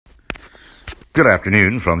Good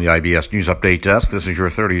afternoon from the IBS News Update Desk. This is your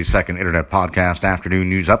 30-second Internet Podcast Afternoon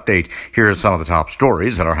News Update. Here are some of the top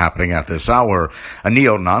stories that are happening at this hour. A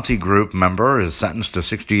neo-Nazi group member is sentenced to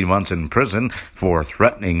 16 months in prison for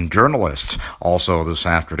threatening journalists. Also this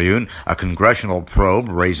afternoon, a congressional probe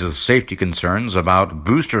raises safety concerns about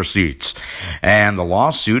booster seats. And the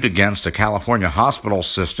lawsuit against a California hospital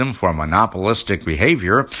system for monopolistic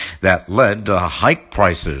behavior that led to hike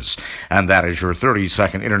prices. And that is your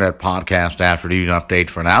 30-second Internet Podcast Afternoon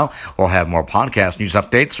Update for now. We'll have more podcast news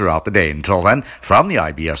updates throughout the day. Until then, from the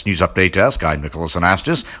IBS News Update Desk, I'm Nicholas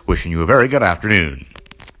Anastas, wishing you a very good afternoon.